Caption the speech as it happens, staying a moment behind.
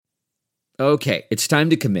Okay, it's time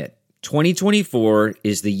to commit. 2024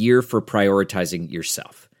 is the year for prioritizing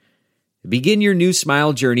yourself. Begin your new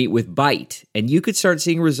smile journey with Byte, and you could start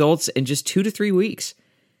seeing results in just 2 to 3 weeks.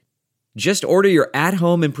 Just order your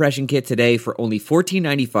at-home impression kit today for only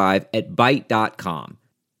 $14.95 at Byte.com.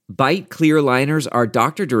 Byte clear liners are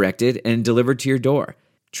doctor-directed and delivered to your door.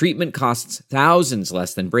 Treatment costs thousands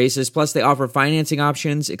less than braces, plus they offer financing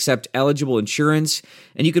options, accept eligible insurance,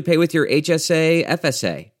 and you could pay with your HSA,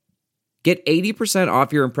 FSA. Get 80%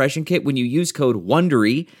 off your impression kit when you use code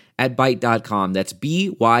WONDERY at Byte.com. That's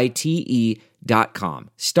BYTE.com.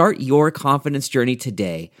 Start your confidence journey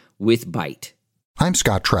today with Byte. I'm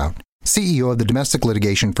Scott Trout, CEO of the domestic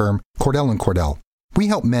litigation firm Cordell & Cordell. We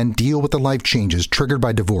help men deal with the life changes triggered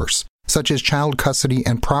by divorce, such as child custody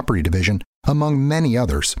and property division, among many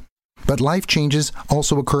others. But life changes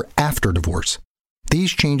also occur after divorce.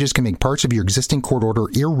 These changes can make parts of your existing court order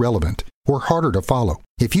irrelevant or harder to follow.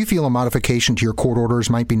 If you feel a modification to your court orders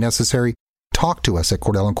might be necessary, talk to us at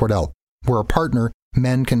Cordell & Cordell. We're a partner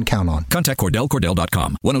men can count on. Contact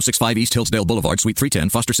Cordell.com. 1065 East Hillsdale Boulevard, Suite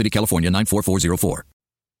 310, Foster City, California, 94404.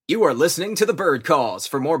 You are listening to The Bird Calls.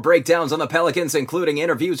 For more breakdowns on the Pelicans, including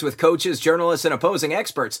interviews with coaches, journalists, and opposing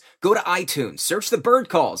experts, go to iTunes, search The Bird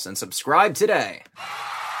Calls, and subscribe today.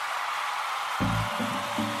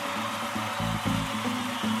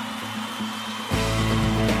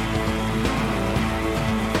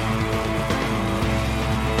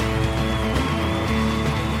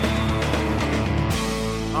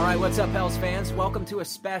 What's up, Pels fans? Welcome to a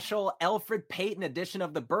special Elfrid Payton edition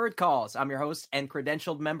of the Bird Calls. I'm your host and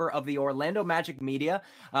credentialed member of the Orlando Magic Media,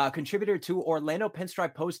 contributor to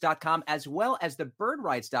OrlandoPinstripePost.com, as well as the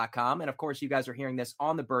BirdRights.com. And of course, you guys are hearing this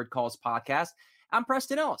on the Bird Calls podcast. I'm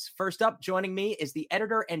Preston Ellis. First up, joining me is the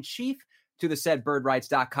editor-in-chief to the said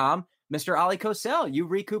BirdRights.com, Mr. Ali Kosel. You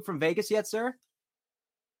recouped from Vegas yet, sir?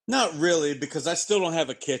 Not really, because I still don't have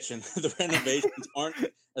a kitchen. The renovations aren't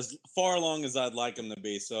as far along as I'd like them to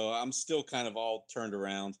be, so I'm still kind of all turned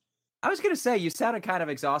around. I was going to say, you sounded kind of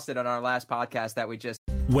exhausted on our last podcast that we just...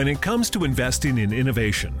 When it comes to investing in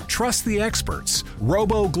innovation, trust the experts.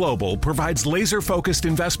 Robo Global provides laser-focused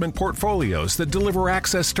investment portfolios that deliver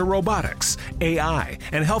access to robotics, AI,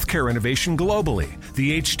 and healthcare innovation globally.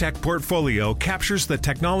 The H-Tech portfolio captures the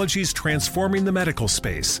technologies transforming the medical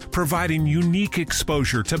space, providing unique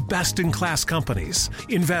exposure to best-in-class companies.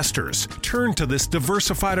 Investors, turn to this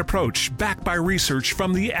diversified approach backed by research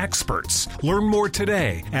from the experts. Learn more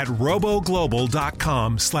today at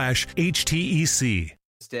roboglobal.com/HTEC.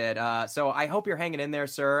 So I hope you're hanging in there,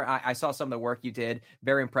 sir. I saw some of the work you did.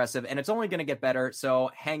 Very impressive. And it's only going to get better. So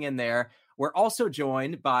hang in there. We're also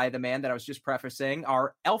joined by the man that I was just prefacing,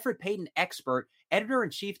 our Elfrid Payton expert,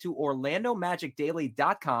 editor-in-chief to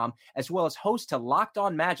OrlandoMagicDaily.com, as well as host to Locked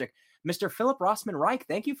On Magic, Mr. Philip Rossman Reich.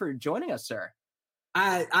 Thank you for joining us, sir.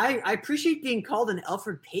 I appreciate being called an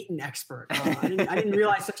Elfrid Payton expert. I didn't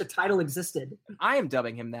realize such a title existed. I am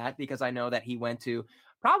dubbing him that because I know that he went to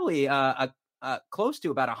probably close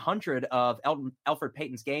to about 100 of Elfrid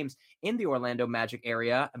Payton's games in the Orlando Magic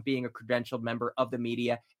area, being a credentialed member of the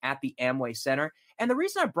media at the Amway Center. And the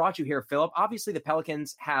reason I brought you here, Philip, obviously the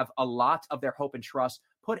Pelicans have a lot of their hope and trust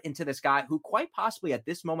put into this guy who quite possibly at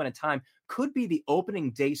this moment in time could be the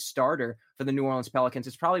opening day starter for the New Orleans Pelicans.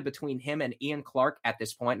 It's probably between him and Ian Clark at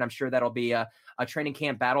this point, and I'm sure that'll be a training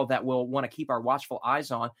camp battle that we'll want to keep our watchful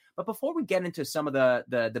eyes on. But before we get into some of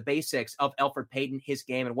the basics of Elfrid Payton, his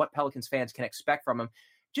game, and what Pelicans fans can expect from him,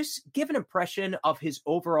 just give an impression of his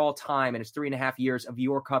overall time in his 3.5 years of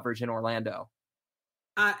your coverage in Orlando.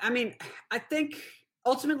 I think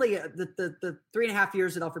ultimately the 3.5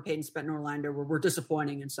 years that Elfrid Payton spent in Orlando were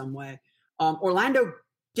disappointing in some way. Orlando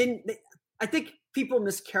I think people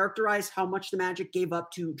mischaracterize how much the Magic gave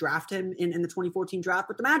up to draft him in the 2014 draft,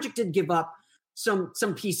 but the Magic did give up some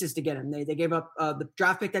pieces to get him. They gave up the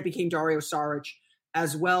draft pick that became Dario Saric,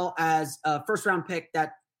 as well as a first round pick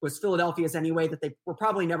that was Philadelphia's anyway, that they were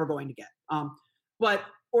probably never going to get. But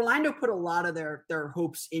Orlando put a lot of their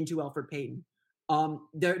hopes into Elfrid Payton.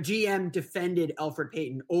 Their GM defended Elfrid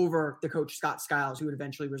Payton over the coach Scott Skiles, who would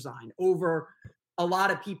eventually resign, over a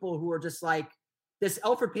lot of people who are just like, this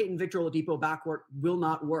Elfrid Payton, Victor Oladipo backcourt will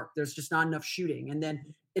not work. There's just not enough shooting. And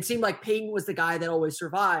then it seemed like Payton was the guy that always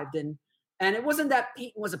survived. And it wasn't that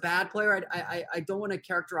Payton was a bad player. I don't want to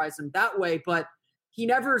characterize him that way, but he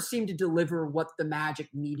never seemed to deliver what the Magic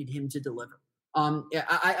needed him to deliver.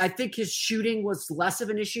 I think his shooting was less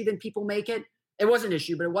of an issue than people make it. It was an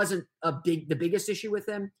issue, but it wasn't the biggest issue with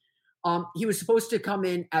him. He was supposed to come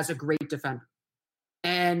in as a great defender,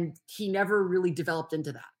 and he never really developed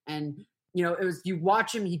into that. And it was, you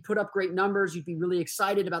watch him, he put up great numbers. You'd be really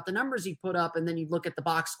excited about the numbers he put up. And then you look at the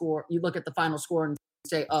box score, you look at the final score and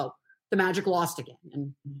say, oh, the Magic lost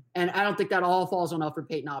again. And I don't think that all falls on Elfrid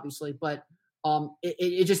Payton, obviously, but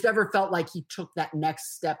it just never felt like he took that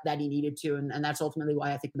next step that he needed to. And that's ultimately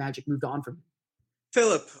why I think the Magic moved on from him.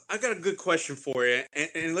 Philip, I got a good question for you.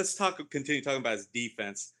 And let's continue talking about his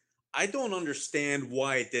defense. I don't understand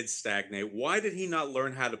why it did stagnate. Why did he not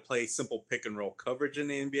learn how to play simple pick and roll coverage in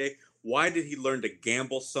the NBA? Why did he learn to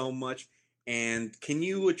gamble so much? And can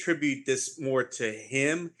you attribute this more to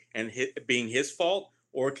him and being his fault?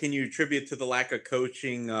 Or can you attribute to the lack of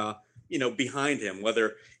coaching, behind him,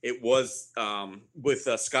 whether it was with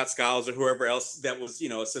Scott Skiles or whoever else that was,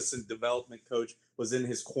 assistant development coach was in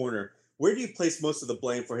his corner? Where do you place most of the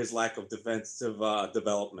blame for his lack of defensive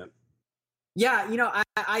development? Yeah,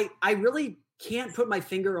 I really can't put my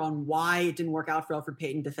finger on why it didn't work out for Elfrid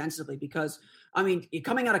Payton defensively because,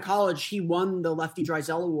 coming out of college, he won the Lefty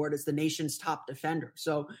Driesell Award as the nation's top defender.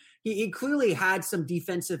 So he clearly had some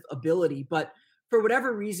defensive ability, but for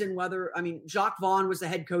whatever reason, Jacques Vaughn was the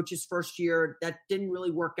head coach his first year. That didn't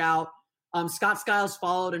really work out. Scott Skiles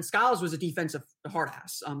followed, and Skiles was a defensive hard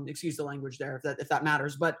ass. Excuse the language there, if that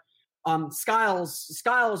matters. But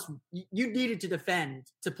Skiles, you needed to defend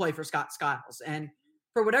to play for Scott Skiles. And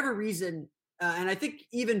for whatever reason, and I think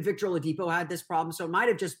even Victor Oladipo had this problem, so it might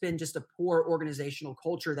have just been just a poor organizational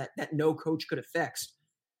culture that no coach could have fixed.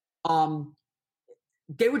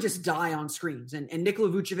 They would just die on screens. And Nikola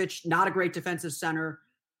Vucevic, not a great defensive center.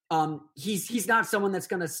 He's not someone that's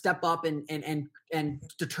going to step up and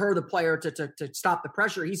deter the player to stop the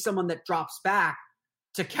pressure. He's someone that drops back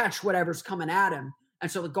to catch whatever's coming at him.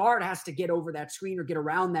 And so the guard has to get over that screen or get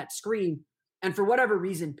around that screen. And for whatever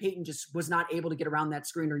reason, Payton just was not able to get around that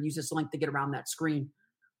screen or use his length to get around that screen.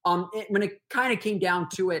 When it kind of came down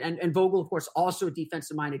to it, and Vogel, of course, also a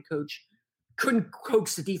defensive-minded coach, couldn't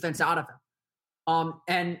coax the defense out of him.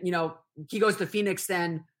 He goes to Phoenix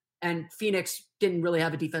then, and Phoenix didn't really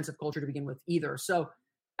have a defensive culture to begin with either. So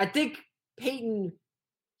I think Payton,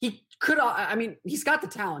 he could, he's got the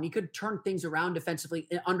talent. He could turn things around defensively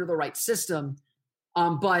under the right system.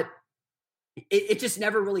 But it just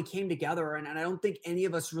never really came together. And I don't think any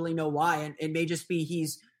of us really know why. And it may just be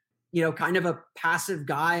he's, kind of a passive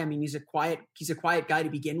guy. He's a quiet guy to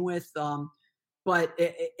begin with. But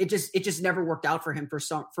it just never worked out for him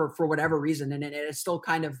for whatever reason. And it's still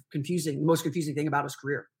kind of confusing, the most confusing thing about his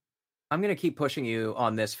career. I'm going to keep pushing you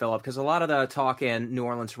on this, Philip, because a lot of the talk in New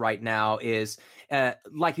Orleans right now is,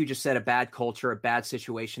 like you just said, a bad culture, a bad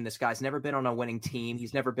situation. This guy's never been on a winning team.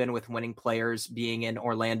 He's never been with winning players, being in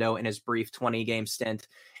Orlando in his brief 20-game stint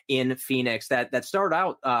in Phoenix that started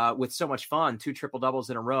out with so much fun, 2 triple-doubles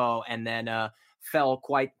in a row, and then fell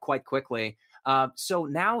quite quickly. So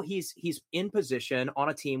now he's in position on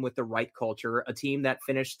a team with the right culture, a team that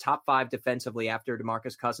finished top 5 defensively after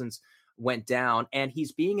DeMarcus Cousins went down, and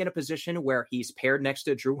he's being in a position where he's paired next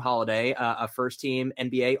to Drew Holiday, a first-team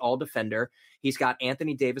NBA All-Defender. He's got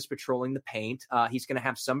Anthony Davis patrolling the paint. He's going to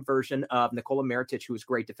have some version of Nikola Mirotic, who was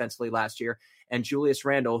great defensively last year, and Julius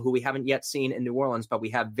Randle, who we haven't yet seen in New Orleans, but we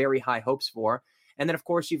have very high hopes for. And then, of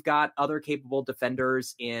course, you've got other capable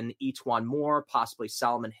defenders in Etuan Moore, possibly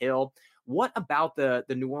Solomon Hill. What about the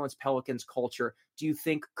New Orleans Pelicans culture do you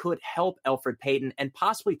think could help Elfrid Payton and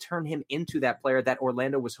possibly turn him into that player that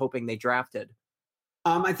Orlando was hoping they drafted?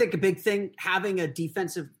 I think a big thing, having a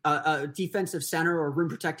defensive center or rim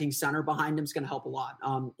protecting center behind him is going to help a lot.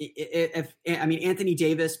 Anthony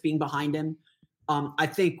Davis being behind him, I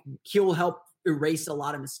think he'll help erase a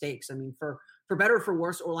lot of mistakes. For better or for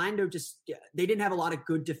worse, Orlando they didn't have a lot of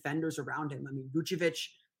good defenders around him. Vucevic,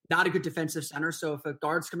 not a good defensive center. So if a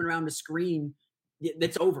guard's coming around to screen,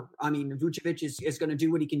 it's over. Vucevic is going to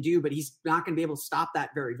do what he can do, but he's not going to be able to stop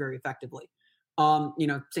that very, very effectively.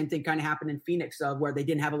 Same thing kind of happened in Phoenix where they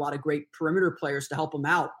didn't have a lot of great perimeter players to help them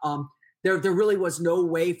out. There really was no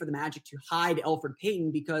way for the Magic to hide Elfrid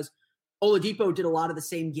Payton because Oladipo did a lot of the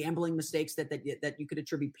same gambling mistakes that you could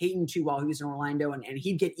attribute Payton to while he was in Orlando, and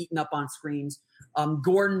he'd get eaten up on screens.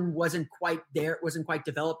 Gordon wasn't quite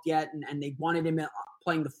developed yet, and they wanted him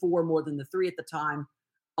playing the 4 more than the 3 at the time.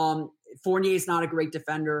 Fournier is not a great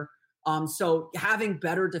defender. So having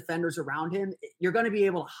better defenders around him, you're going to be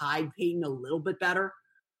able to hide Payton a little bit better.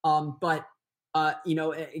 But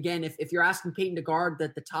again, if you're asking Payton to guard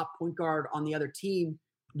the top point guard on the other team,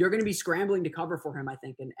 you're going to be scrambling to cover for him, I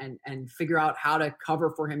think, and figure out how to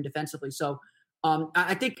cover for him defensively. So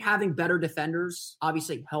I think having better defenders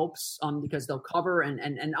obviously helps because they'll cover.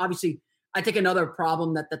 And obviously, I think another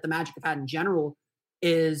problem that the Magic have had in general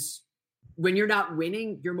is when you're not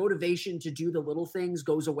winning, your motivation to do the little things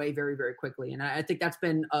goes away very, very quickly. And I think that's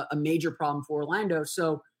been a major problem for Orlando.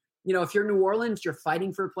 So, if you're New Orleans, you're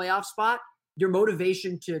fighting for a playoff spot, your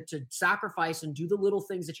motivation to sacrifice and do the little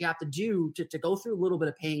things that you have to do to go through a little bit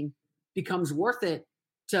of pain becomes worth it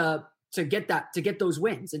to get those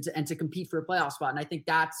wins and to compete for a playoff spot. And I think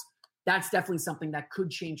that's definitely something that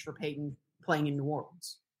could change for Payton playing in New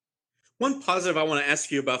Orleans. One positive I want to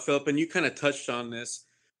ask you about, Philip, and you kind of touched on this,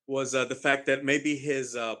 was the fact that maybe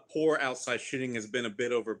his poor outside shooting has been a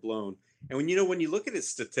bit overblown. And when you look at his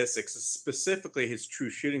statistics, specifically his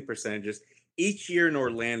true shooting percentages, each year in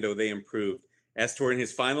Orlando they improved. As to in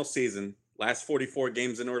his final season, last 44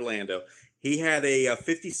 games in Orlando, he had a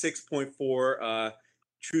 56.4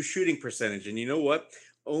 true shooting percentage. And you know what?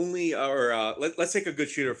 Let's take a good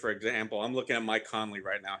shooter, for example. I'm looking at Mike Conley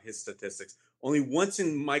right now, his statistics. Only once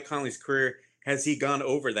in Mike Conley's career has he gone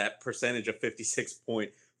over that percentage of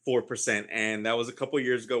 56.4%. And that was a couple of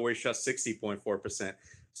years ago where he shot 60.4%.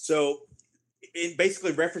 So in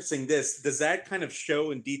basically referencing this, does that kind of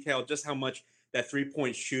show in detail just how much that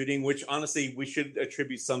three-point shooting, which honestly we should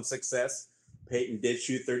attribute some success. Payton did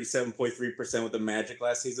shoot 37.3% with the Magic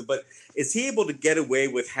last season, but is he able to get away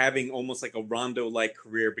with having almost like a Rondo-like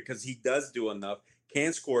career because he does do enough,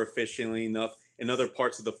 can score efficiently enough in other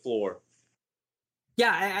parts of the floor?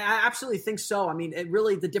 Yeah, I absolutely think so. I mean,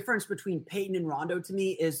 the difference between Payton and Rondo to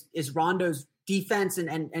me is Rondo's defense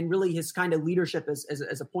and really his kind of leadership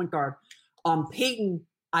as a point guard. Payton,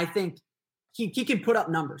 I think he can put up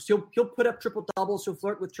numbers. He'll put up triple doubles. He'll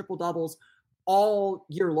flirt with triple doubles all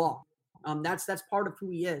year long. That's part of who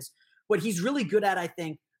he is. What he's really good at, I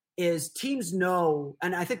think, is teams know,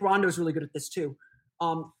 and I think Rondo's really good at this too.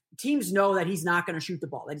 Teams know that he's not going to shoot the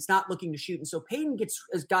ball, that he's not looking to shoot. And so Payton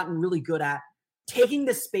has gotten really good at taking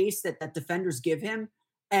the space that defenders give him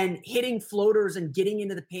and hitting floaters and getting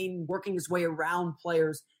into the paint, working his way around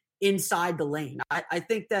players inside the lane. I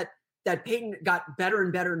think that Payton got better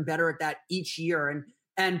and better and better at that each year.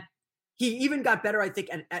 And he even got better, I think,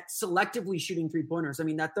 at selectively shooting three-pointers. I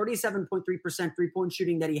mean, that 37.3% three-point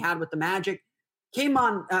shooting that he had with the Magic came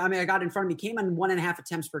on, I got in front of me, came on 1.5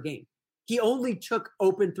 attempts per game. He only took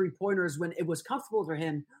open three-pointers when it was comfortable for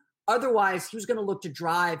him. Otherwise, he was going to look to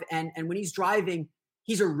drive. And when he's driving,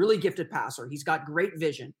 he's a really gifted passer. He's got great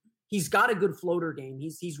vision. He's got a good floater game.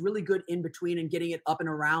 He's really good in between and getting it up and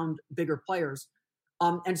around bigger players.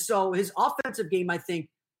 And so his offensive game, I think,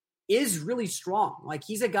 is really strong. Like,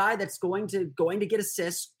 he's a guy that's going to get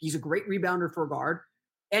assists. He's a great rebounder for a guard,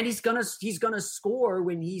 and he's gonna score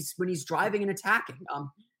when he's driving and attacking.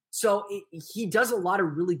 So he does a lot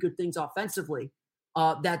of really good things offensively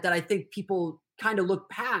that I think people kind of look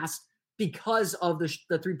past because of the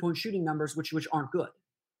 3-point shooting numbers, which aren't good.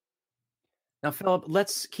 Now, Philip,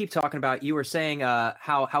 let's keep talking about, you were saying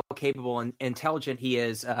how capable and intelligent he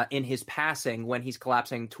is in his passing when he's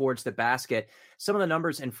collapsing towards the basket. Some of the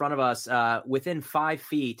numbers in front of us, within 5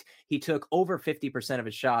 feet, he took over 50% of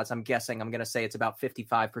his shots. I'm going to say it's about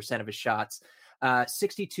 55% of his shots,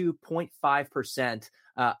 62.5%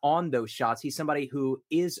 on those shots. He's somebody who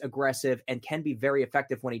is aggressive and can be very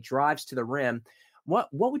effective when he drives to the rim.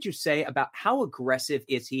 What would you say about how aggressive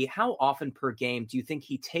is he? How often per game do you think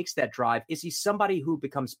he takes that drive? Is he somebody who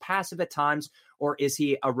becomes passive at times, or is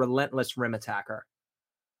he a relentless rim attacker?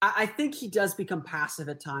 I think he does become passive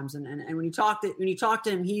at times. And when you talk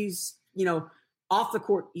to him, he's, off the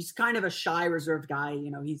court, he's kind of a shy, reserved guy.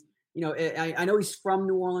 I know he's from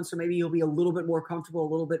New Orleans, so maybe he'll be a little bit more comfortable,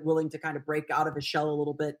 a little bit willing to kind of break out of his shell a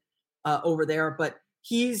little bit over there. But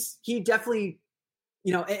he definitely,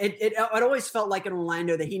 it always felt like in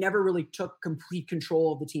Orlando that he never really took complete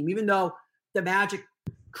control of the team, even though the Magic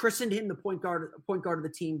christened him the point guard of the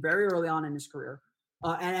team very early on in his career.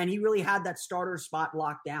 And he really had that starter spot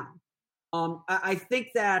locked down. I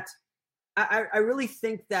really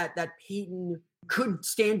think that Payton could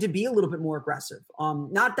stand to be a little bit more aggressive.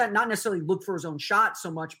 Not necessarily look for his own shot so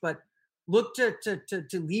much, but look to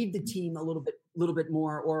lead the team a little bit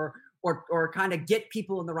more, or kind of get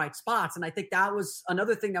people in the right spots. And I think that was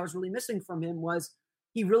another thing that was really missing from him, was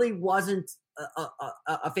he really wasn't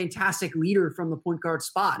a fantastic leader from the point guard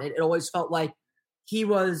spot. It always felt like he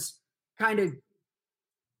wasn't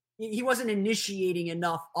initiating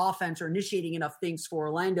enough offense or initiating enough things for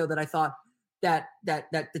Orlando that I thought that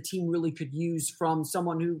the team really could use from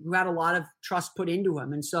someone who had a lot of trust put into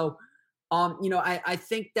him. And so, I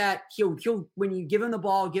think that he'll when you give him the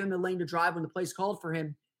ball, give him the lane to drive when the play's called for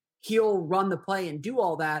him, he'll run the play and do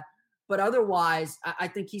all that. But otherwise, I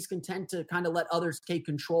think he's content to kind of let others take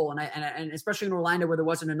control. And especially in Orlando, where there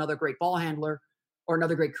wasn't another great ball handler or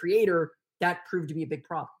another great creator, that proved to be a big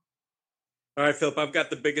problem. All right, Philip, I've got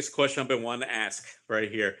the biggest question I've been wanting to ask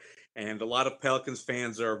right here. And a lot of Pelicans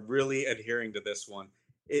fans are really adhering to this one.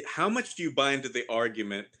 How much do you buy into the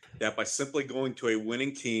argument that by simply going to a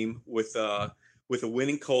winning team with a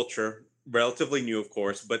winning culture, relatively new, of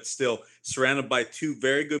course, but still surrounded by two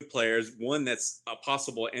very good players, one that's a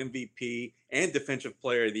possible MVP and Defensive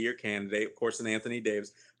Player of the Year candidate, of course, in Anthony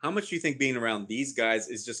Davis. How much do you think being around these guys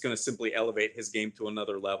is just going to simply elevate his game to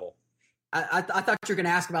another level? I thought you were going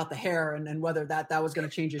to ask about the hair and whether that was going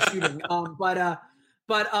to change his shooting.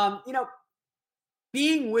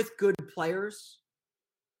 Being with good players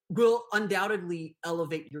will undoubtedly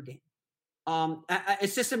elevate your game.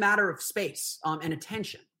 It's just a matter of space and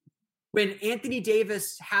attention. When Anthony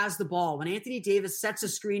Davis has the ball, when Anthony Davis sets a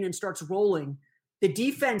screen and starts rolling, the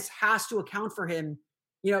defense has to account for him,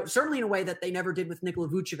 certainly in a way that they never did with Nikola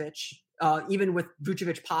Vucevic, even with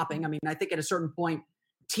Vucevic popping. I mean, I think at a certain point,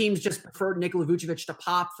 teams just preferred Nikola Vucevic to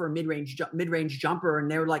pop for a mid-range jumper, and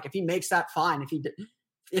they were like, if he makes that, fine.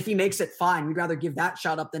 If he makes it, fine. We'd rather give that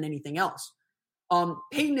shot up than anything else.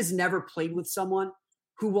 Payton has never played with someone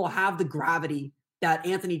who will have the gravity that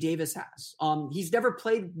Anthony Davis has. He's never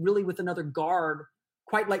played really with another guard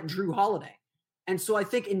quite like Drew Holiday. And so I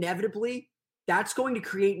think inevitably that's going to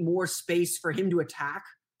create more space for him to attack,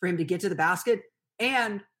 for him to get to the basket,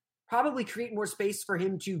 and probably create more space for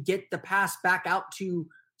him to get the pass back out to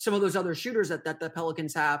some of those other shooters that the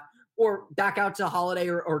Pelicans have, or back out to Holiday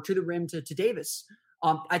or to the rim to Davis.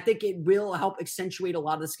 I think it will help accentuate a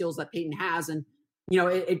lot of the skills that Payton has. And,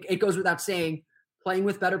 it goes without saying, playing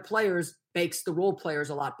with better players makes the role players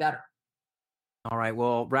a lot better. All right,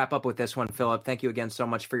 we'll wrap up with this one, Philip. Thank you again so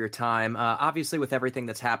much for your time. Obviously, with everything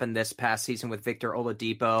that's happened this past season with Victor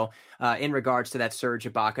Oladipo, in regards to that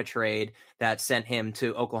Serge Ibaka trade that sent him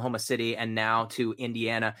to Oklahoma City and now to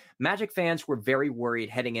Indiana, Magic fans were very worried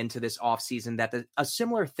heading into this offseason that a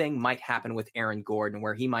similar thing might happen with Aaron Gordon,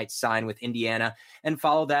 where he might sign with Indiana and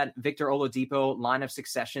follow that Victor Oladipo line of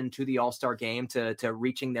succession to the All-Star game to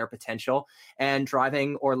reaching their potential and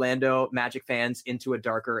driving Orlando Magic fans into a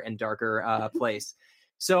darker and darker place.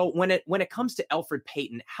 So when it comes to Elfrid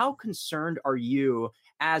Payton, how concerned are you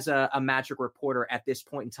as a Magic reporter at this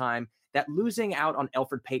point in time that losing out on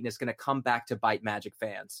Elfrid Payton is going to come back to bite Magic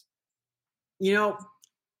fans?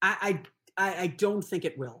 I don't think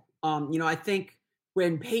it will. I think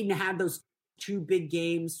when Payton had those two big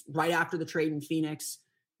games right after the trade in Phoenix,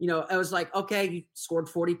 I was like, okay, he scored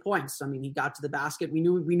 40 points. I mean, he got to the basket. We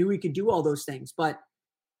knew he could do all those things, but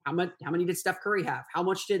how many did Steph Curry have? How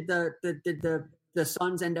much did the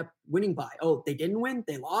Suns end up winning by? Oh, they didn't win.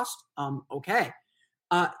 They lost. Okay.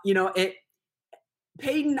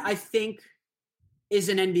 Payton, I think, is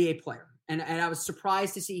an NBA player. And I was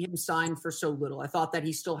surprised to see him sign for so little. I thought that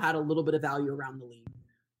he still had a little bit of value around the league.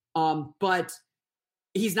 But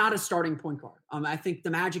he's not a starting point guard. I think the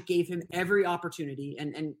Magic gave him every opportunity,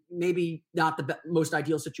 and maybe not the most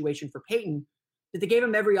ideal situation for Payton, but they gave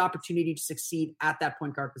him every opportunity to succeed at that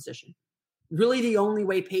point guard position. Really, the only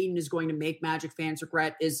way Payton is going to make Magic fans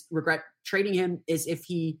regret trading him is if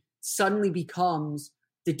he suddenly becomes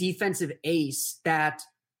the defensive ace that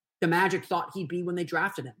the Magic thought he'd be when they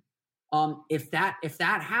drafted him. If that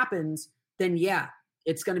happens, then yeah,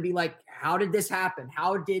 it's going to be like, how did this happen?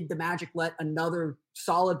 How did the Magic let another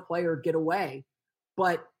solid player get away?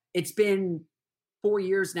 But it's been 4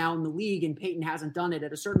 years now in the league, and Payton hasn't done it.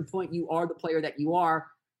 At a certain point, you are the player that you are.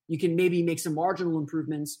 You can maybe make some marginal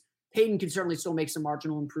improvements. Payton can certainly still make some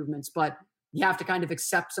marginal improvements, but you have to kind of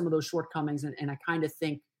accept some of those shortcomings. And I kind of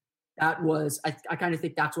think I kind of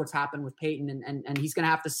think that's what's happened with Payton, and he's going to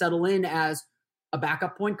have to settle in as a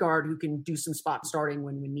backup point guard who can do some spot starting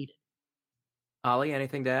when needed. Ollie,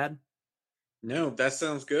 anything to add? No, that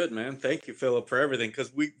sounds good, man. Thank you, Philip, for everything,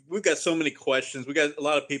 because we've got so many questions. We got a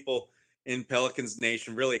lot of people in Pelicans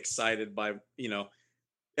Nation really excited by,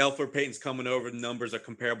 Elfrid Payton's coming over. The numbers are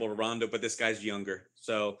comparable to Rondo, but this guy's younger.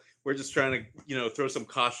 So we're just trying to, throw some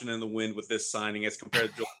caution in the wind with this signing as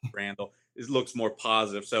compared to Julius Randle. It looks more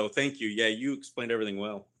positive. So thank you. Yeah, you explained everything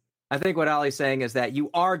well. I think what Ollie's saying is that you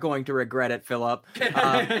are going to regret it, Philip.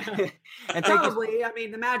 And probably. I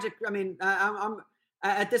mean, the Magic. I mean, I'm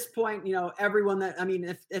at this point. Everyone that. I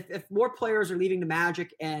mean, if more players are leaving the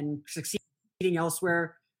Magic and succeeding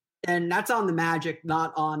elsewhere, then that's on the Magic,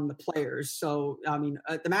 not on the players. So, I mean,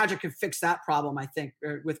 the Magic can fix that problem, I think,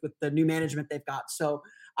 with the new management they've got. So,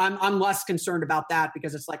 I'm less concerned about that,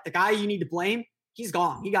 because it's like the guy you need to blame, he's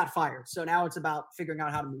gone. He got fired. So now it's about figuring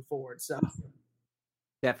out how to move forward. So.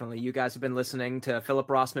 Definitely. You guys have been listening to Philip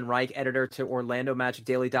Rossman, Reich, editor to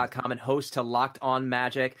OrlandoMagicDaily.com and host to Locked On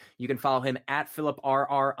Magic. You can follow him at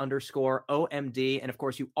PhilipRR_OMD. And of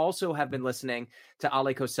course, you also have been listening to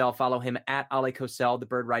Ale Cosell. Follow him at Ale Cosell,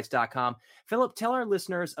 thebirdwrites.com. Philip, tell our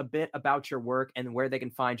listeners a bit about your work and where they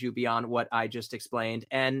can find you beyond what I just explained,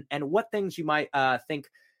 and what things you might think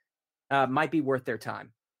might be worth their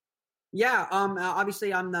time. Yeah,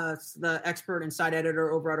 obviously I'm the expert and site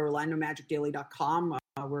editor over at OrlandoMagicDaily.com.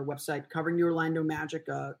 We're a website covering the Orlando Magic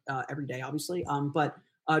every day, obviously. But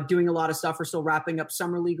doing a lot of stuff. We're still wrapping up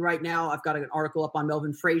Summer League right now. I've got an article up on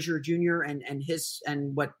Melvin Frazier Jr. and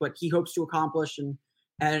what he hopes to accomplish and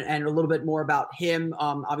a little bit more about him.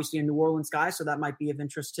 Obviously a New Orleans guy, so that might be of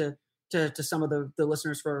interest to some of the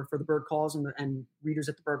listeners for the Bird Calls and readers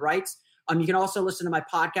at the Bird Writes. You can also listen to my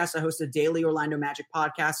podcast. I host a daily Orlando Magic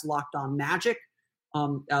podcast, Locked On Magic.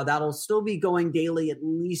 That'll still be going daily at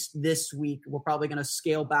least this week. We're probably going to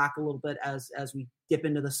scale back a little bit as we dip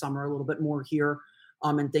into the summer a little bit more here,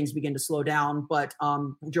 and things begin to slow down. But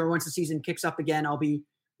once the season kicks up again, I'll be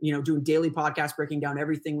doing daily podcasts, breaking down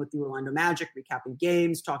everything with the Orlando Magic, recapping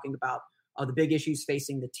games, talking about the big issues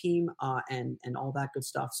facing the team, and all that good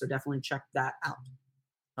stuff. So definitely check that out.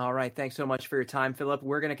 All right. Thanks so much for your time, Philip.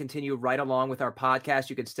 We're going to continue right along with our podcast.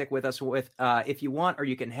 You can stick with us if you want, or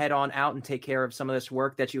you can head on out and take care of some of this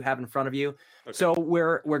work that you have in front of you. Okay. So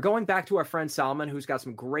we're going back to our friend Solomon, who's got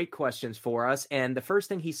some great questions for us. And the first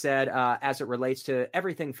thing he said, as it relates to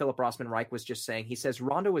everything Philip Rossman Reich was just saying, he says,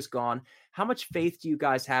 Rondo is gone. How much faith do you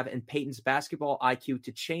guys have in Payton's basketball IQ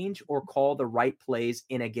to change or call the right plays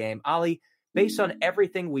in a game? Ali, based on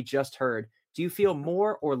everything we just heard, do you feel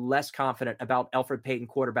more or less confident about Elfrid Payton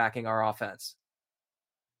quarterbacking our offense?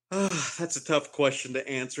 That's a tough question to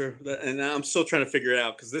answer. And I'm still trying to figure it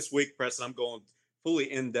out because this week, Preston, I'm going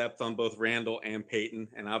fully in-depth on both Randall and Payton.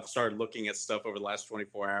 And I've started looking at stuff over the last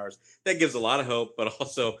 24 hours. That gives a lot of hope, but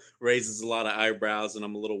also raises a lot of eyebrows, and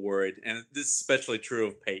I'm a little worried. And this is especially true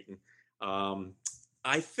of Payton.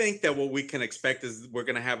 I think that what we can expect is we're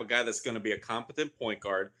going to have a guy that's going to be a competent point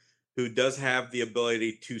guard who does have the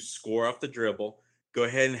ability to score off the dribble, go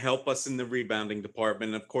ahead and help us in the rebounding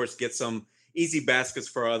department, and of course, get some easy baskets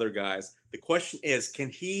for other guys. The question is, can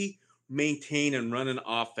he maintain and run an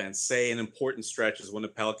offense, say in important stretches when the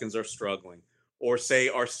Pelicans are struggling, or say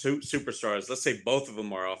our superstars, let's say both of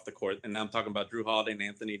them are off the court, and I'm talking about Drew Holiday and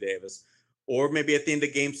Anthony Davis, or maybe at the end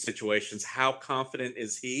of game situations, how confident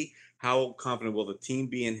is he? How confident will the team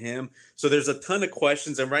be in him? So there's a ton of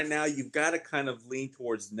questions. And right now you've got to kind of lean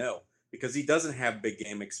towards no, because he doesn't have big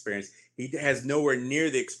game experience. He has nowhere near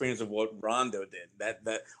the experience of what Rondo did,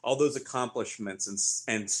 that all those accomplishments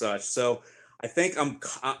and such. So I think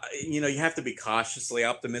you have to be cautiously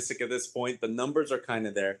optimistic at this point. The numbers are kind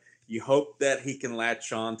of there. You hope that he can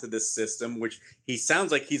latch on to this system, which he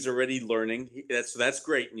sounds like he's already learning. That's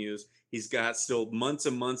great news. He's got still months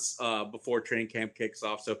and months before training camp kicks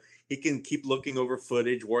off. So he can keep looking over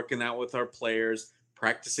footage, working out with our players,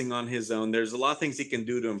 practicing on his own. There's a lot of things he can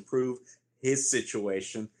do to improve his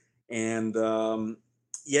situation. And,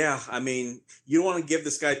 you don't want to give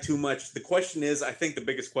this guy too much. The question is, I think the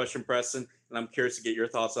biggest question, Preston, and I'm curious to get your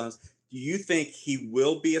thoughts on this, do you think he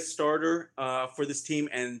will be a starter for this team?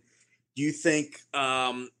 And do you think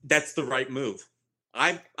that's the right move?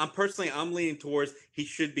 I'm leaning towards he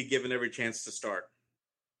should be given every chance to start.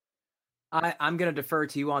 I'm going to defer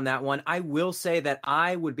to you on that one. I will say that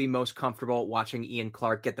I would be most comfortable watching Ian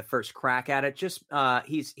Clark get the first crack at it. Just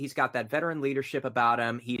he's got that veteran leadership about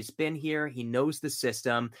him. He's been here. He knows the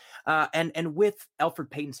system. And with Elfrid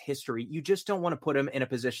Payton's history, you just don't want to put him in a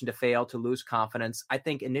position to fail, to lose confidence. I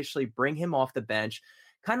think initially bring him off the bench,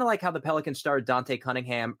 kind of like how the Pelicans started Dante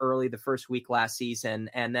Cunningham early the first week last season,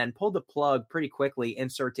 and then pulled the plug pretty quickly,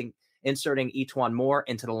 inserting Etuan Moore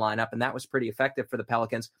into the lineup. And that was pretty effective for the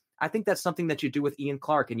Pelicans. I think that's something that you do with Ian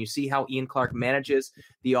Clark, and you see how Ian Clark manages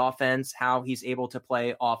the offense, how he's able to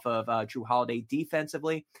play off of Drew Holiday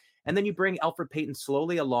defensively. And then you bring Elfrid Payton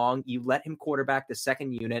slowly along. You let him quarterback the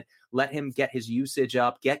second unit, let him get his usage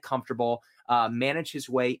up, get comfortable, manage his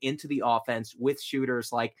way into the offense with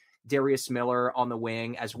shooters like Darius Miller on the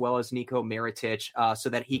wing, as well as Nico Mirotic, so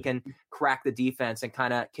that he can crack the defense and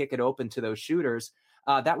kind of kick it open to those shooters.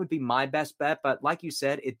 That would be my best bet. But like you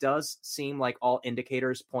said, it does seem like all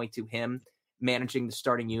indicators point to him managing the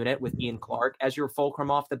starting unit with Ian Clark as your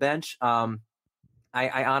fulcrum off the bench. I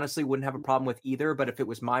honestly wouldn't have a problem with either, but if it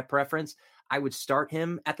was my preference, I would start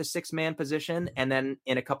him at the 6-man position and then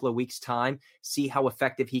in a couple of weeks' time, see how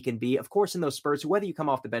effective he can be. Of course, in those spurts, whether you come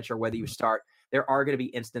off the bench or whether you start, there are going to be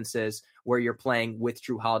instances where you're playing with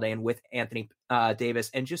Drew Holiday and with Anthony Davis,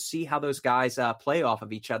 and just see how those guys play off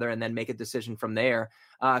of each other and then make a decision from there.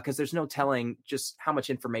 Because there's no telling just how much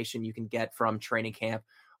information you can get from training camp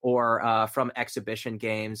or from exhibition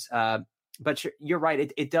games. But you're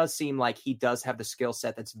right. It does seem like he does have the skill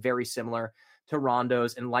set that's very similar to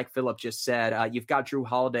Rondo's. And like Philip just said, you've got Drew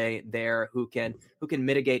Holiday there who can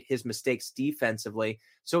mitigate his mistakes defensively.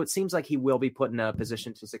 So it seems like he will be put in a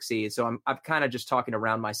position to succeed. So I'm kind of just talking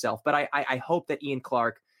around myself, but I hope that Ian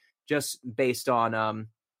Clark, just based on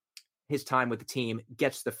his time with the team,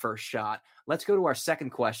 gets the first shot. Let's go to our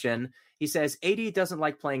second question. He says, AD doesn't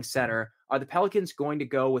like playing center. Are the Pelicans going to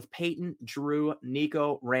go with Payton, Drew,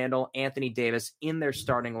 Nico, Randall, Anthony Davis in their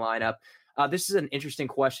starting lineup? This is an interesting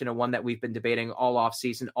question, and one that we've been debating all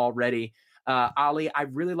offseason already. Ali, I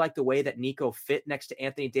really like the way that Nico fit next to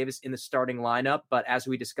Anthony Davis in the starting lineup, but as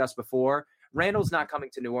we discussed before, Randall's not coming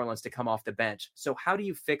to New Orleans to come off the bench. So how do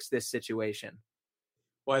you fix this situation?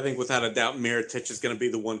 Well, I think without a doubt, Mirotić is going to be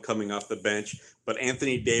the one coming off the bench, but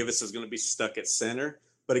Anthony Davis is going to be stuck at center.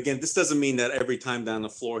 But again, this doesn't mean that every time down the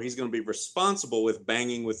floor, he's going to be responsible with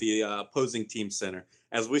banging with the opposing team center.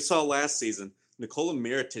 As we saw last season, Nikola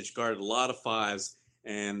Mirotić guarded a lot of fives,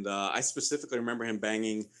 and I specifically remember him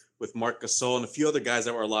banging with Marc Gasol and a few other guys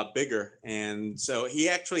that were a lot bigger. And so he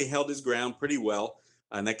actually held his ground pretty well,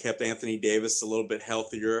 and that kept Anthony Davis a little bit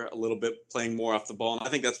healthier, a little bit playing more off the ball. And I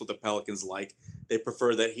think that's what the Pelicans like. They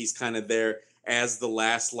prefer that he's kind of there as the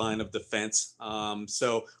last line of defense.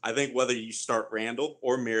 So I think whether you start Randall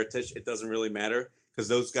or Mirotić, it doesn't really matter, because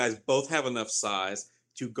those guys both have enough size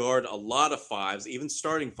to guard a lot of fives, even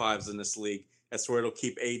starting fives in this league. That's where it'll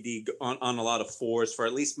keep AD on a lot of fours for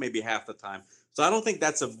at least maybe half the time. So I don't think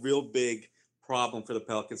that's a real big problem for the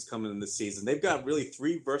Pelicans coming in this season. They've got really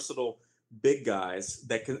three versatile big guys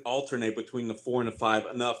that can alternate between the 4 and the 5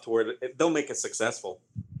 enough to where they'll make it successful.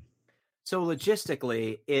 So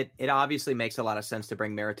logistically, it obviously makes a lot of sense to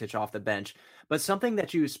bring Mirotić off the bench. But something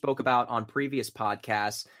that you spoke about on previous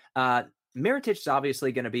podcasts, Mirotić is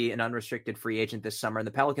obviously going to be an unrestricted free agent this summer, and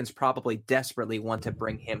the Pelicans probably desperately want to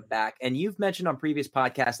bring him back. And you've mentioned on previous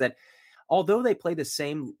podcasts that although they play the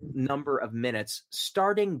same number of minutes,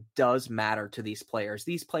 starting does matter to these players.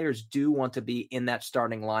 These players do want to be in that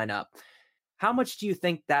starting lineup. How much do you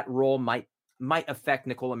think that role might affect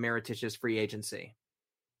Nikola Mirotić's free agency?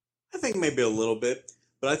 I think maybe a little bit,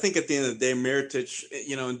 but I think at the end of the day, Mirotić,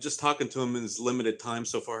 and just talking to him in his limited time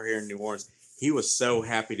so far here in New Orleans, he was so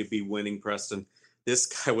happy to be winning, Preston. This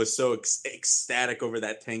guy was so ecstatic over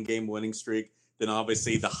that 10-game winning streak. Then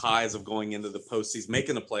obviously the highs of going into the postseason,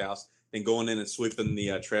 making the playoffs, then going in and sweeping the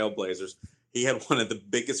Trailblazers. He had one of the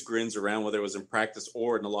biggest grins around, whether it was in practice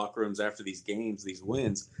or in the locker rooms after these games, these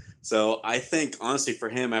wins. So I think, honestly, for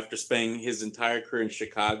him, after spending his entire career in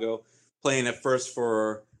Chicago, playing at first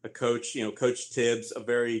for a coach, Coach Tibbs, a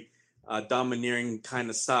very domineering kind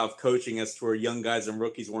of style of coaching as to where young guys and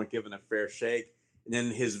rookies weren't given a fair shake. And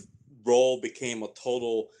then his role became a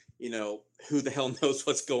total, who the hell knows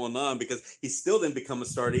what's going on, because he still didn't become a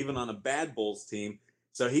starter even on a bad Bulls team.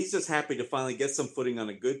 So he's just happy to finally get some footing on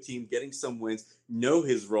a good team, getting some wins, know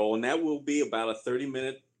his role. And that will be about a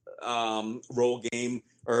 30-minute role game,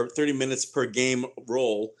 or 30 minutes per game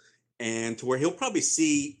role. And to where he'll probably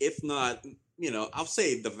see, if not, I'll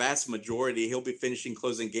say the vast majority, he'll be finishing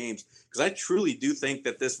closing games, because I truly do think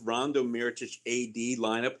that this Rondo, Mirotić, AD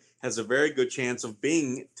lineup has a very good chance of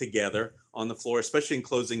being together on the floor, especially in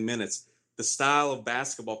closing minutes. The style of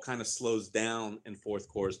basketball kind of slows down in fourth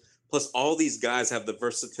quarters. Plus, all these guys have the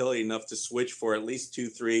versatility enough to switch for at least 2,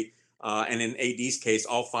 3, and in AD's case,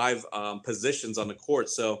 all 5 positions on the court.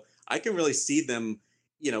 So I can really see them,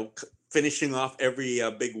 finishing off every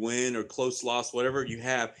big win or close loss, whatever you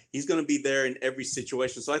have. He's going to be there in every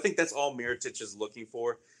situation. So I think that's all Mirotić is looking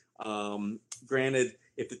for. Granted,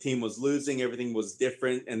 if the team was losing, everything was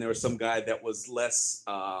different, and there was some guy that was less,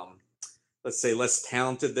 less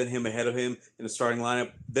talented than him ahead of him in the starting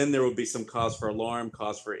lineup, then there would be some cause for alarm,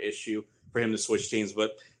 cause for issue for him to switch teams.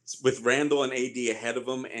 But with Randall and AD ahead of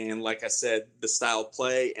him, and like I said, the style of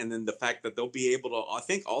play, and then the fact that they'll be able to, I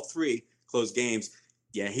think, all 3 close games,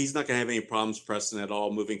 yeah, he's not going to have any problems, Preston, at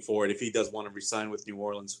all moving forward if he does want to resign with New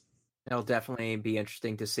Orleans. It'll definitely be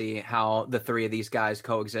interesting to see how the 3 of these guys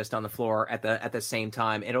coexist on the floor at the same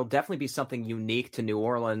time. It'll definitely be something unique to New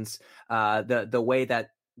Orleans. The way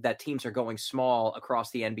that teams are going small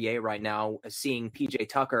across the NBA right now, seeing PJ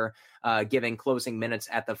Tucker giving closing minutes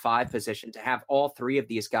at the 5 position, to have all 3 of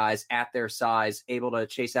these guys at their size able to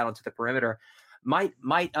chase out onto the perimeter. might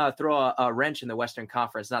throw a wrench in the Western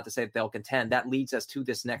Conference. Not to say that they'll contend. That leads us to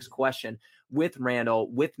this next question: with Randall,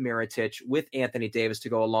 with Mirotic, with Anthony Davis to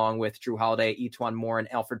go along with Drew Holiday, Etuan Moore, and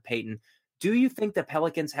Elfrid Payton, do you think the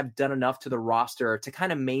Pelicans have done enough to the roster to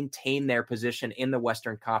kind of maintain their position in the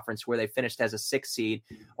Western Conference where they finished as a 6th seed?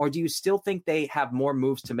 Or do you still think they have more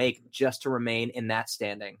moves to make just to remain in that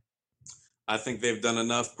standing? I think they've done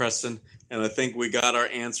enough, Preston. And I think we got our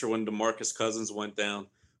answer when DeMarcus Cousins went down.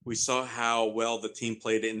 We saw how well the team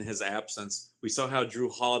played in his absence. We saw how Drew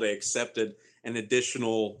Holiday accepted an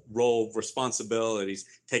additional role of responsibilities,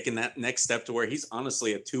 taking that next step to where he's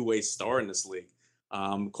honestly a two-way star in this league.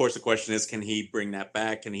 Of course, the question is, can he bring that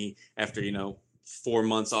back? Can he, after, 4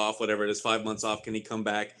 months off, whatever it is, 5 months off, can he come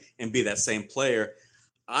back and be that same player?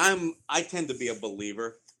 I tend to be a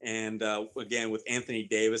believer. And again, with Anthony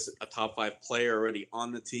Davis, a top 5 player already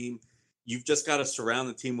on the team, you've just got to surround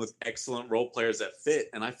the team with excellent role players that fit.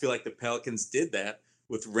 And I feel like the Pelicans did that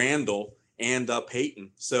with Randall and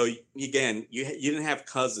Payton. So again, you didn't have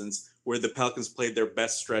Cousins, where the Pelicans played their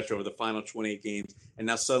best stretch over the final 28 games. And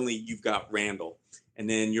now suddenly you've got Randall. And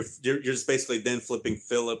then you're just basically then flipping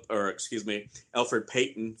Elfrid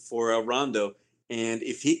Payton for Rondo. And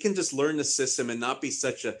if he can just learn the system and not be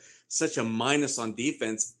such a minus on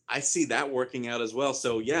defense, I see that working out as well.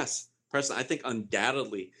 So yes, Preston, I think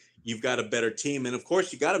undoubtedly you've got a better team. And of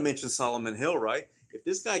course, you got to mention Solomon Hill, right? If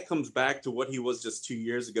this guy comes back to what he was just 2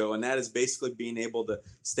 years ago, and that is basically being able to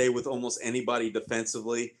stay with almost anybody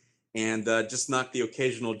defensively and just knock the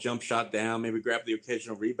occasional jump shot down, maybe grab the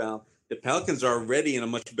occasional rebound, the Pelicans are already in a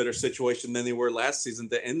much better situation than they were last season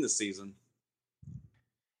to end the season.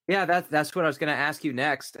 Yeah, that's what I was going to ask you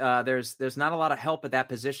next. There's not a lot of help at that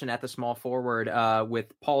position at the small forward, with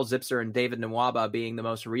Paul Zipser and David Nwaba being the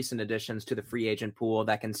most recent additions to the free agent pool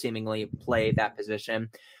that can seemingly play that position.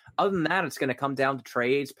 Other than that, it's going to come down to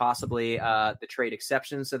trades, possibly the trade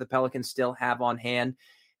exceptions that the Pelicans still have on hand.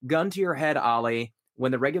 Gun to your head, Ollie,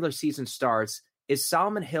 when the regular season starts, is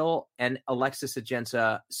Solomon Hill and Alexis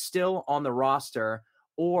Ajinça still on the roster,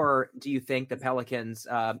 or do you think the Pelicans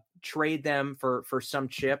trade them for some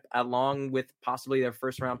chip along with possibly their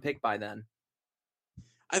first round pick by then?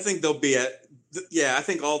 I think they'll be I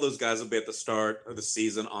think all those guys will be at the start of the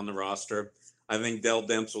season on the roster. I think Dell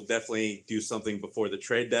Demps will definitely do something before the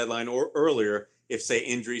trade deadline or earlier if, say,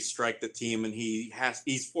 injuries strike the team and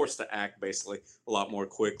he's forced to act basically a lot more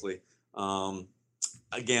quickly.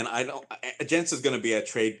 Again, Ajinça is going to be a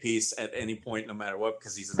trade piece at any point, no matter what,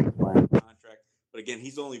 because he's in a contract. But again,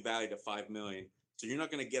 he's only valued at $5 million. So you're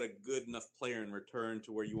not going to get a good enough player in return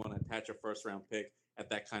to where you want to attach a first-round pick at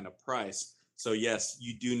that kind of price. So, yes,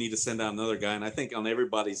 you do need to send out another guy. And I think on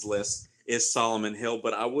everybody's list is Solomon Hill.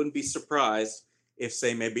 But I wouldn't be surprised if,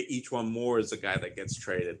 say, maybe Etuan Moore is a guy that gets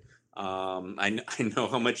traded. I know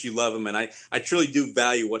how much you love him, and I truly do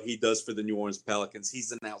value what he does for the New Orleans Pelicans.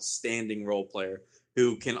 He's an outstanding role player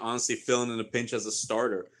who can honestly fill in a pinch as a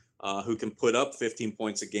starter, who can put up 15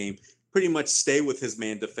 points a game, pretty much stay with his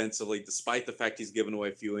man defensively, despite the fact he's given away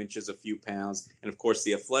a few inches, a few pounds, and, of course,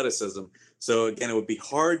 the athleticism. So, again, it would be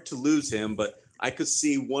hard to lose him, but I could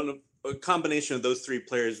see a combination of those three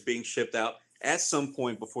players being shipped out at some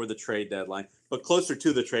point before the trade deadline, but closer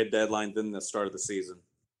to the trade deadline than the start of the season.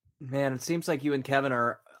 Man, it seems like you and Kevin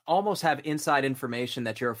almost have inside information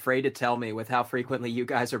that you're afraid to tell me with how frequently you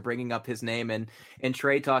guys are bringing up his name in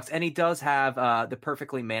trade talks. And he does have the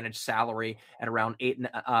perfectly managed salary at around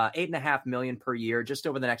 $8.5 million per year, just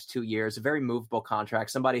over the next 2 years. A very movable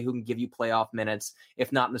contract, somebody who can give you playoff minutes,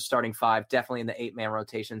 if not in the starting 5, definitely in the 8-man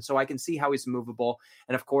rotation. So I can see how he's movable.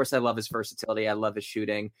 And of course, I love his versatility. I love his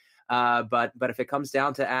shooting. But if it comes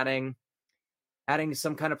down to adding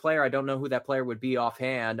some kind of player, I don't know who that player would be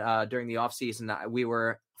offhand. During the offseason, we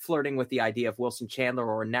were flirting with the idea of Wilson Chandler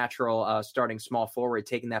or a natural starting small forward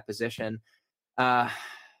taking that position. Yeah,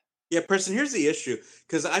 Preston, here's the issue,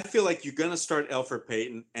 because I feel like you're going to start Elfrid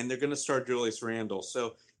Payton and they're going to start Julius Randle.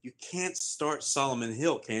 So you can't start Solomon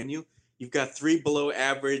Hill, can you? You've got 3 below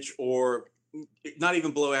average or not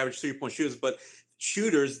even below average 3-point shooters, but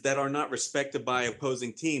shooters that are not respected by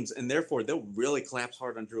opposing teams, and therefore they'll really collapse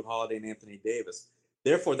hard on Drew Holiday and Anthony Davis.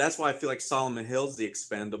 Therefore, that's why I feel like Solomon Hill's the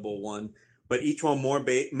expendable one, but Etuan Moore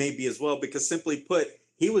may be as well, because simply put,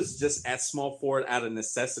 he was just at small forward out of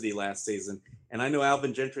necessity last season. And I know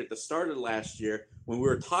Alvin Gentry at the start of last year, when we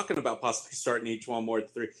were talking about possibly starting Etuan Moore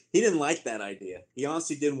at 3, he didn't like that idea. He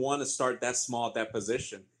honestly didn't want to start that small at that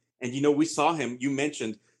position. And, we saw him, you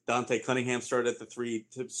mentioned Dante Cunningham started at the 3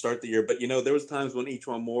 to start the year. But, there was times when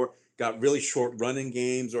Etuan Moore got really short running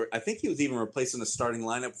games, or I think he was even replacing the starting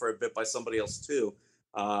lineup for a bit by somebody else too.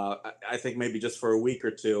 I think maybe just for a week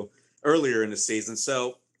or two earlier in the season.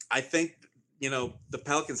 So I think the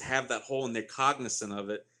Pelicans have that hole and they're cognizant of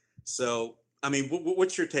it. So, I mean,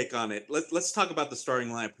 what's your take on it? Let's talk about the starting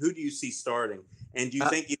lineup. Who do you see starting? And do you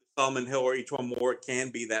think either Solomon Hill or E'Twaun Moore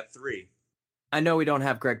can be that three? I know we don't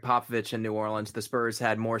have Greg Popovich in New Orleans. The Spurs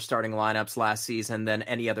had more starting lineups last season than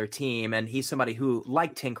any other team, and he's somebody who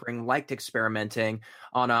liked tinkering, liked experimenting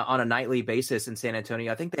on a nightly basis in San Antonio.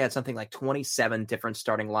 I think they had something like 27 different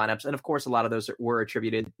starting lineups, and of course, a lot of those were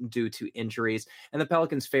attributed due to injuries. And the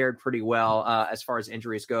Pelicans fared pretty well as far as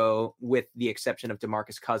injuries go, with the exception of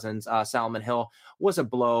DeMarcus Cousins. Solomon Hill was a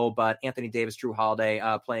blow, but Anthony Davis, Drew Holiday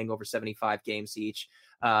playing over 75 games each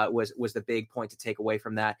was the big point to take away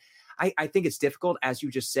from that. I think it's difficult. As you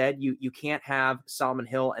just said, you can't have Solomon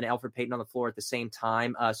Hill and Elfrid Payton on the floor at the same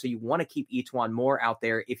time. So you want to keep E'Twaun Moore out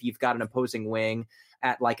there if you've got an opposing wing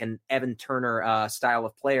at like an Evan Turner style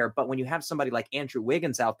of player. But when you have somebody like Andrew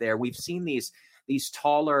Wiggins out there, we've seen these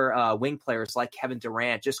taller wing players like Kevin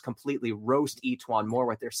Durant just completely roast E'Twaun Moore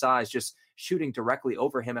with their size, just shooting directly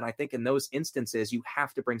over him. And I think in those instances, you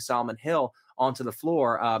have to bring Solomon Hill onto the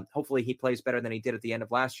floor. Hopefully he plays better than he did at the end of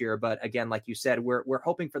last year. But again, like you said, we're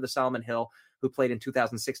hoping for the Solomon Hill who played in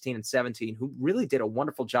 2016 and 17, who really did a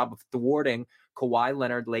wonderful job of thwarting Kawhi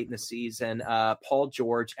Leonard late in the season, Paul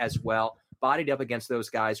George as well, bodied up against those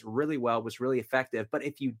guys really well, was really effective. But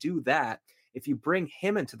if you do that, if you bring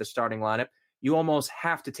him into the starting lineup, you almost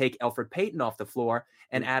have to take Elfrid Payton off the floor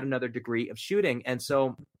and add another degree of shooting. And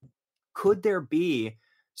so could there be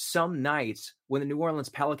some nights when the New Orleans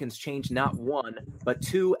Pelicans change not one, but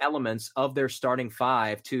two elements of their starting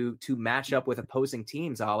five to match up with opposing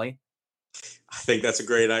teams, Ollie? I think that's a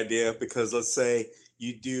great idea, because let's say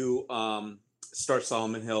you do start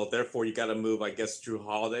Solomon Hill. Therefore, you got to move, I guess, Drew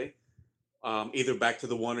Holiday either back to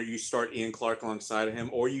the one, or you start Ian Clark alongside of him,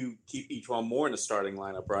 or you keep E'Twaun Moore in the starting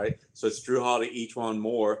lineup, right? So it's Drew Holiday, E'Twaun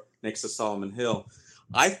Moore next to Solomon Hill.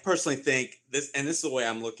 I personally think this, and this is the way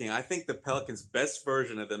I'm looking, I think the Pelicans' best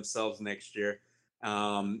version of themselves next year,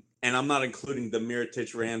 and I'm not including the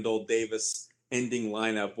Mirotić, Randall, Davis ending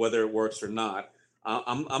lineup, whether it works or not.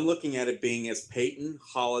 I'm looking at it being as Payton,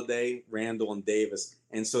 Holiday, Randall, and Davis.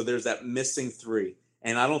 And so there's that missing three.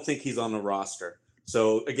 And I don't think he's on the roster.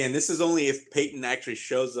 So, again, this is only if Payton actually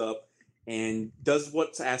shows up and does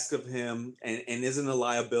what's asked of him and isn't a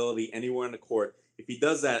liability anywhere on the court. If he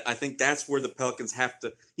does that, I think that's where the Pelicans have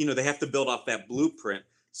to, they have to build off that blueprint.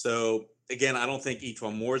 So, again, I don't think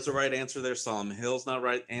E'Twaun Moore is the right answer there. Solomon Hill's not the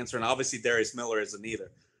right answer. And obviously Darius Miller isn't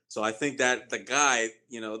either. So I think that the guy,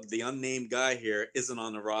 the unnamed guy here isn't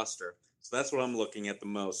on the roster. So that's what I'm looking at the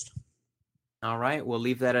most. All right, we'll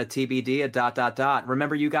leave that at TBD at ...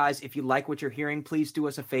 Remember, you guys, if you like what you're hearing, please do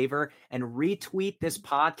us a favor and retweet this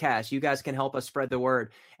podcast. You guys can help us spread the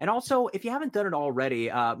word. And also, if you haven't done it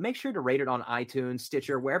already, make sure to rate it on iTunes,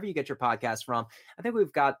 Stitcher, wherever you get your podcast from. I think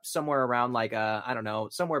we've got somewhere around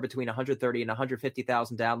somewhere between 130 and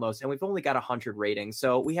 150,000 downloads, and we've only got 100 ratings.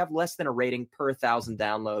 So we have less than a rating per 1,000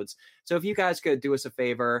 downloads. So if you guys could do us a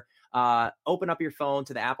favor, open up your phone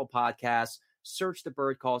to the Apple Podcasts, search the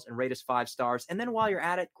Bird Calls, and rate us 5 stars. And then while you're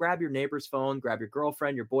at it, grab your neighbor's phone, grab your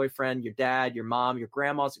girlfriend, your boyfriend, your dad, your mom, your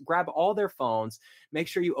grandma's, grab all their phones. Make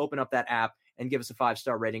sure you open up that app and give us a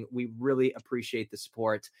 5-star rating. We really appreciate the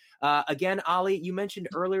support. Again, Ollie, you mentioned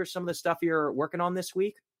earlier some of the stuff you're working on this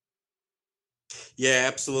week. Yeah,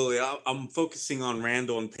 absolutely. I'm focusing on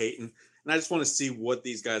Randall and Payton, and I just want to see what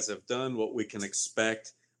these guys have done, what we can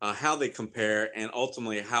expect, how they compare, and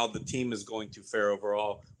ultimately how the team is going to fare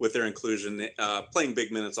overall with their inclusion, playing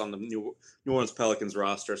big minutes on the New Orleans Pelicans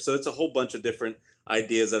roster. So it's a whole bunch of different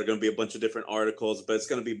ideas that are going to be a bunch of different articles, but it's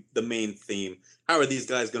going to be the main theme. How are these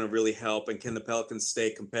guys going to really help, and can the Pelicans stay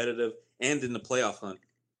competitive and in the playoff hunt?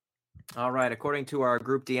 All right. According to our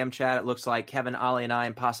group DM chat, it looks like Kevin, Ollie, and I,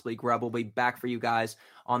 and possibly Grub will be back for you guys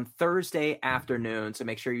on Thursday afternoon. So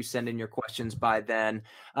make sure you send in your questions by then.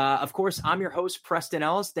 Of course, I'm your host, Preston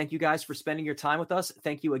Ellis. Thank you guys for spending your time with us.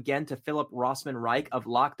 Thank you again to Philip Rossman Reich of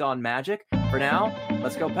Locked On Magic. For now,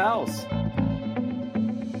 let's go, Pels.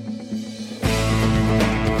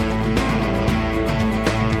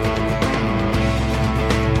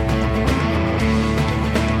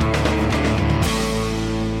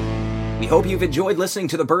 Hope you've enjoyed listening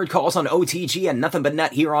to the Bird Calls on OTG and Nothing But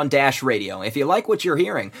Net here on Dash Radio. If you like what you're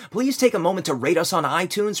hearing, please take a moment to rate us on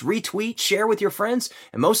iTunes, retweet, share with your friends,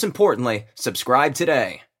 and most importantly, subscribe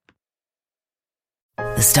today.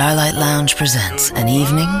 The Starlight Lounge presents An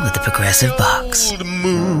Evening with the Progressive Box. Old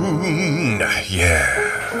moon,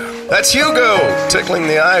 yeah. That's Hugo, tickling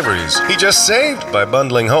the ivories. He just saved by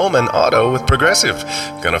bundling home and auto with Progressive.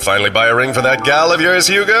 Gonna finally buy a ring for that gal of yours,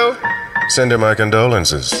 Hugo? Send her my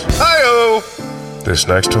condolences. Hi-oh! This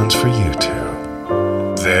next one's for you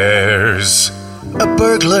two. There's a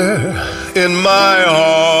burglar in my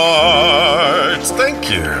heart. Thank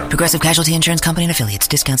you. Progressive Casualty Insurance Company and Affiliates.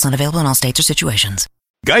 Discounts not available in all states or situations.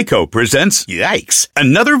 Geico presents Yikes!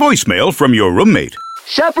 Another voicemail from your roommate.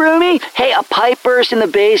 Sup, roomie? Hey, a pipe burst in the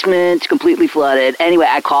basement. It's completely flooded. Anyway,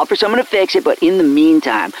 I called for someone to fix it, but in the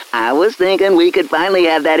meantime, I was thinking we could finally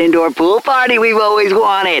have that indoor pool party we've always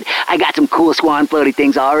wanted. I got some cool swan floaty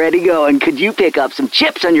things already going. Could you pick up some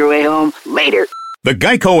chips on your way home? Later. The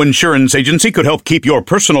Geico Insurance Agency could help keep your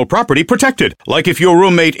personal property protected, like if your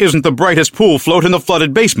roommate isn't the brightest pool float in the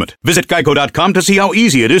flooded basement. Visit geico.com to see how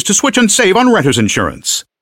easy it is to switch and save on renter's insurance.